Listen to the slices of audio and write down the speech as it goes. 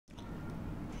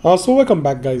So welcome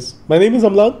back guys, my name is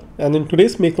Amlan and in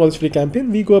today's Make Knowledge Free campaign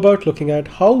we go about looking at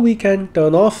how we can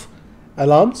turn off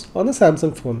alarms on a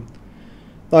Samsung phone.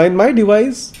 Now in my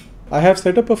device I have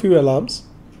set up a few alarms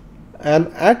and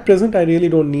at present I really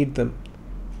don't need them.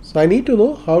 So I need to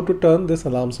know how to turn these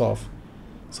alarms off.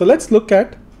 So let's look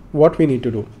at what we need to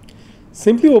do.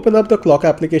 Simply open up the clock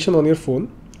application on your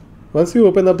phone. Once you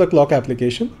open up the clock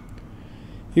application,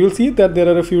 you will see that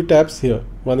there are a few tabs here.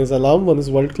 One is alarm, one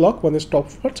is world clock, one is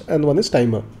stopwatch and one is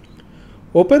timer.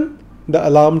 Open the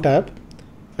alarm tab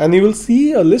and you will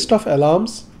see a list of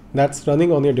alarms that's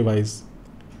running on your device.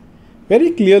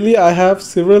 Very clearly I have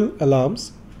several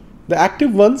alarms. The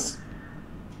active ones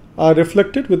are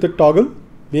reflected with the toggle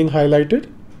being highlighted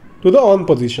to the on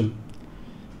position.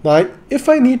 Now if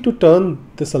I need to turn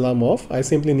this alarm off, I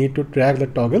simply need to drag the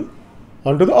toggle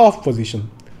onto the off position.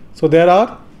 So there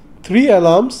are 3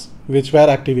 alarms which were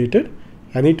activated.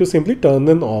 I need to simply turn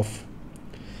them off.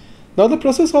 Now the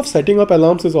process of setting up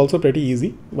alarms is also pretty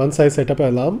easy. Once I set up an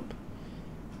alarm,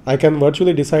 I can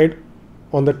virtually decide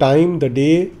on the time, the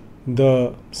day,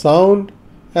 the sound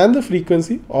and the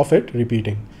frequency of it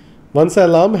repeating. Once the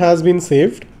alarm has been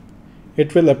saved,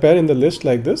 it will appear in the list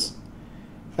like this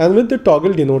and with the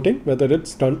toggle denoting whether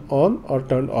it's turned on or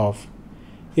turned off.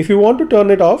 If you want to turn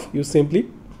it off, you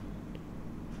simply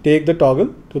take the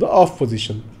toggle to the off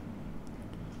position.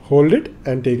 Hold it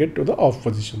and take it to the off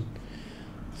position.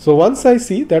 So once I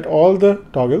see that all the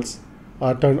toggles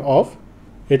are turned off,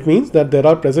 it means that there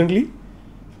are presently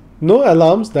no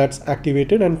alarms that's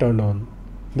activated and turned on.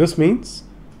 This means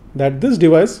that this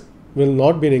device will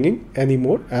not be ringing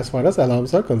anymore as far as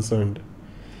alarms are concerned.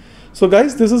 So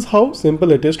guys, this is how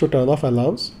simple it is to turn off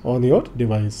alarms on your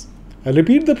device. I'll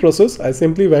repeat the process. I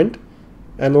simply went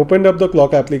and opened up the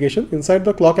clock application. Inside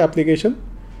the clock application,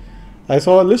 I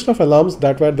saw a list of alarms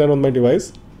that were there on my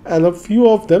device and a few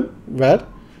of them were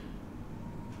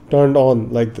turned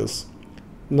on like this.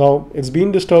 Now it's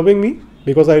been disturbing me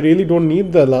because I really don't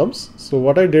need the alarms. So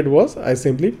what I did was I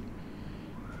simply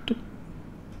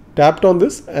tapped on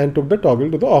this and took the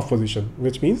toggle to the off position,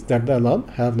 which means that the alarm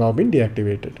have now been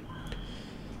deactivated.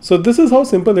 So this is how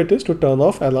simple it is to turn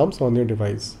off alarms on your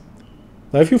device.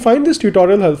 Now if you find this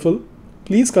tutorial helpful,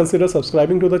 please consider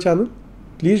subscribing to the channel.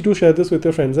 Please do share this with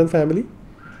your friends and family.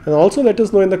 And also let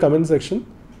us know in the comment section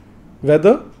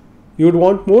whether you would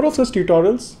want more of such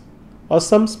tutorials or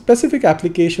some specific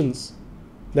applications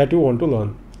that you want to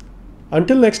learn.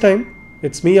 Until next time,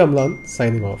 it's me Amlan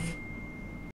signing off.